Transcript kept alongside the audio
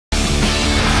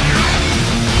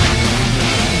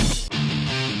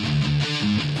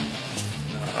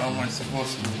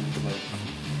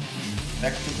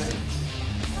activate.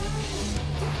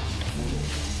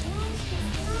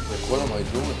 Like, what am I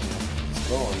doing? Let's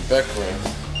go on background.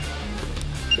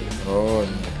 Oh,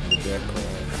 the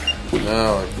background.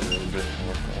 Now I feel a little bit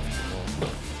more comfortable.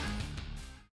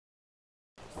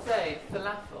 So,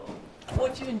 falafel. What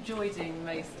do you enjoy doing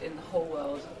most in the whole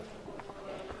world?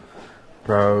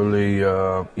 Probably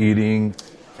eating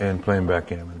and playing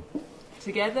backgammon.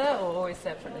 Together or always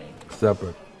separately?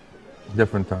 Separate.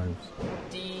 Different times.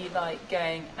 Do you like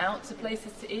going out to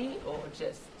places to eat or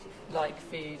just like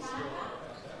food?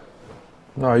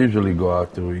 No, I usually go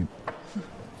out to eat.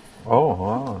 Oh,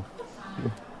 wow.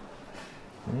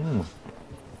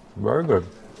 Very good.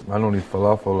 I don't eat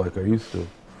falafel like I used to.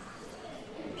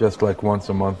 Just like once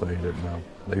a month I eat it now.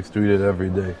 I used to eat it every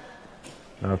day.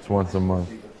 Now it's once a month.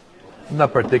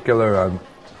 Not particular on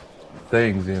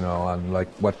things, on like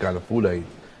what kind of food I eat.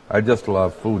 I just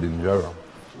love food in general.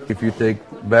 If you take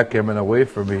backgammon away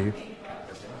from me,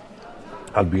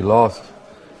 I'll be lost.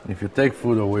 If you take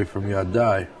food away from me, I'd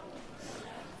die.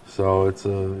 So it's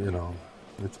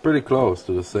it's pretty close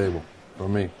to the same for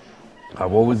me.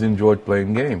 I've always enjoyed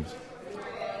playing games.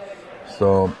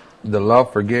 So the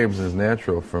love for games is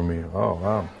natural for me. Oh,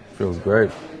 wow. Feels great.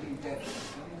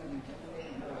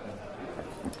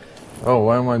 Oh,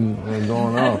 why am I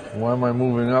going up? Why am I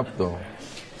moving up, though?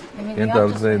 Can't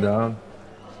I say down?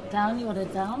 Down? You want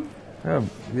it down?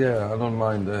 Yeah, I don't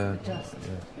mind that. Just.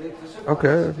 Yeah.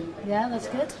 Okay. Yeah, that's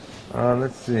good.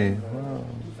 Let's see. Well,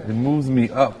 it moves me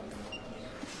up.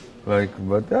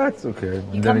 But that's okay.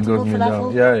 You Then it goes me comfortable,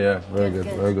 down. falafel? Yeah, very Good,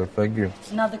 good, good. very good. Thank you.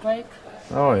 Another grape?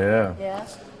 Oh, yeah. Yeah.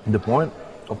 The point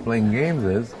of playing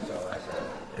games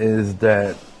is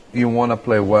that you want to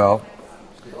play well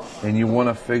and you want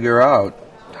to figure out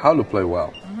how to play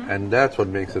well. And that's what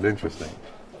makes it interesting.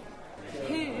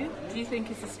 Who do you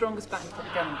think is the strongest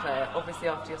backgammon player, obviously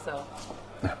after yourself?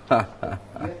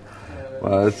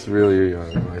 Well, that's really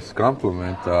a nice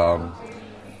compliment.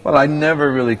 Well, I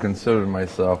never really considered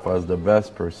myself as the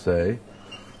best per se.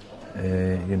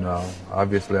 And,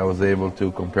 obviously I was able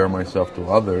to compare myself to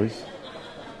others.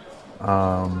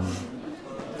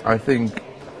 I think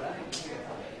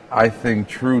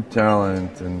true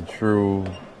talent and true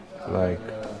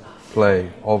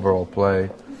overall play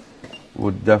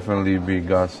would definitely be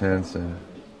Gus Hansen.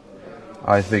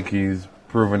 I think he's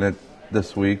proven it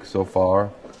this week so far,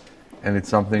 and it's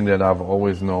something that I've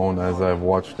always known as I've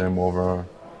watched him over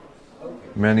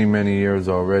many, many years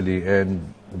already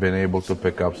and been able to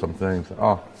pick up some things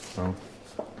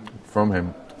from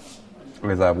him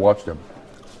as I've watched him.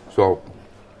 So,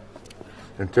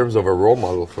 in terms of a role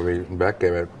model for me in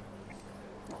backgammon,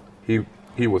 he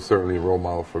was certainly a role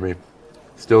model for me.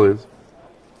 Still is.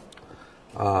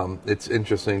 It's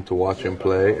interesting to watch him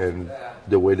play and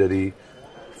the way that he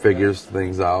figures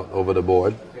things out over the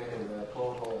board.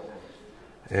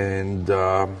 And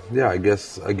I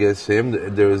guess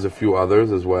him. There is a few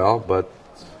others as well, but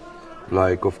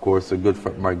of course,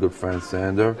 my good friend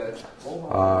Sander.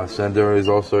 Sander is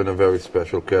also in a very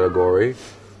special category,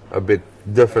 a bit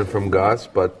different from Gus,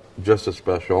 but just as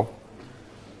special.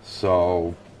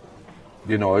 So,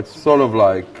 it's sort of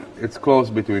it's close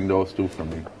between those two for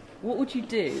me. What would you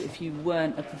do if you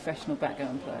weren't a professional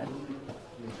backgammon player?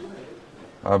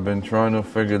 I've been trying to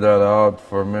figure that out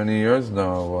for many years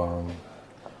now.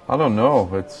 I don't know.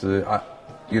 It's I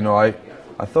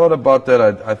thought about that,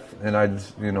 and I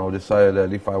decided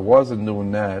that if I wasn't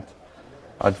doing that,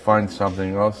 I'd find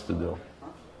something else to do.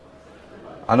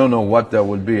 I don't know what that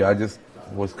would be. I just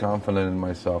was confident in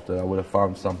myself that I would have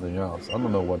found something else. I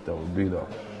don't know what that would be, though.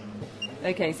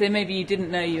 Okay, so maybe you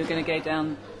didn't know you were going to go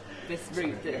down this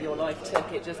route that your life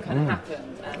took. It just kind of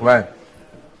happened. Right.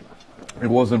 It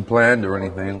wasn't planned or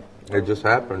anything. It just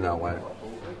happened that way.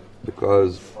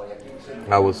 Because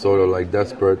I was sort of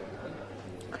desperate.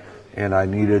 And I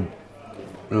needed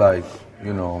a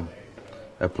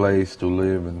place to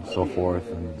live and so forth.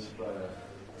 And,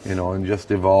 and just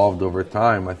evolved over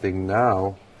time. I think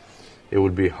now it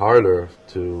would be harder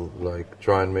to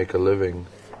try and make a living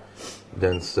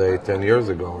than say 10 years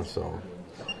ago or so.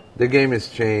 The game has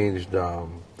changed.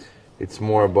 It's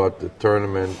more about the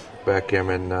tournament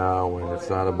backgammon now, and it's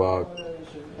not about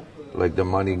the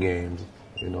money games.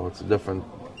 It's a different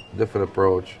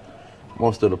approach.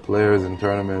 Most of the players in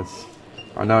tournaments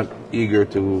are not eager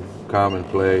to come and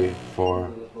play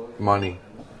for money.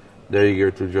 They're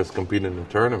eager to just compete in the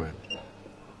tournament.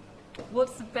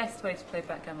 What's the best way to play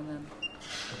backgammon then?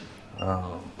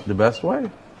 The best way?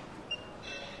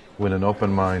 With an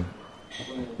open mind.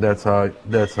 That's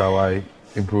how I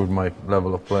improved my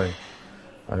level of play.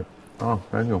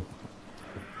 Thank you.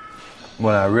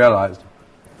 When I realized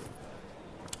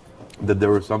that there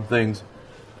were some things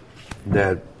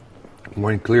that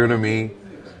weren't clear to me,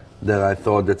 that I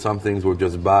thought that some things were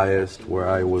just biased, where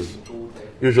I was...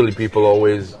 Usually people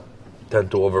always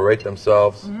tend to overrate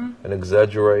themselves and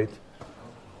exaggerate.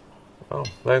 Oh,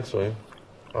 thanks, Zoe.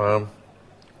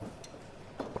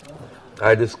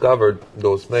 I discovered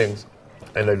those things,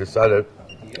 and I decided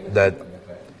that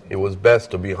it was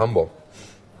best to be humble.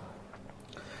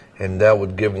 And that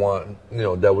would give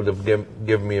that would have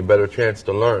give me a better chance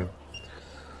to learn.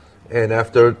 And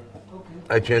after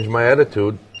I changed my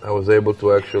attitude, I was able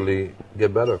to actually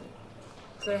get better.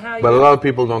 So how But a lot of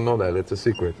people don't know that. It's a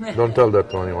secret. Don't tell that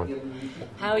to anyone.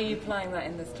 How are you applying that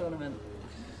in this tournament?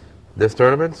 This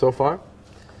tournament so far?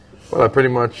 Well, I pretty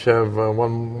much have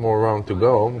one more round to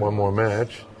go, one more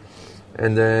match.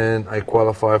 And then I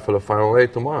qualify for the Final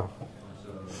 8 tomorrow.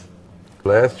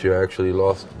 Last year I actually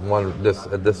lost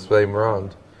at this same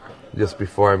round, just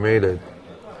before I made it.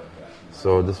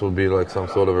 So this will be like some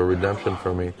sort of a redemption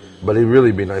for me. But it'd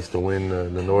really be nice to win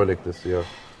the Nordic this year.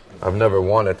 I've never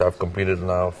won it. I've competed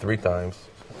now 3 times.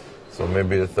 So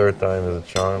maybe the 3rd time is a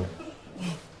charm.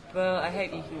 Well, I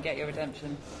hope you can get your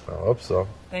redemption. I hope so.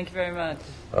 Thank you very much.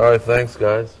 All right, thanks,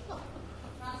 guys.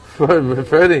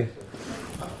 Freddie.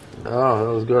 Oh,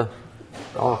 that was good.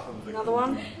 Oh. Another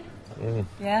one?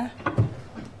 Yeah?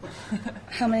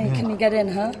 How many can you get in,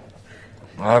 huh?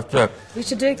 I have to. We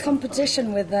should do a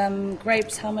competition with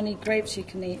grapes, how many grapes you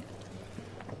can eat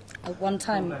at one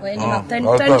time. Wait in your mouth.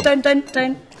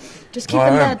 Don't. Just keep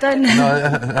them there, don't.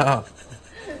 No.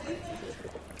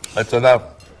 That's enough.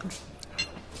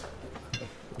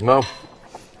 No.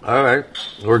 All right.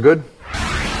 We're good.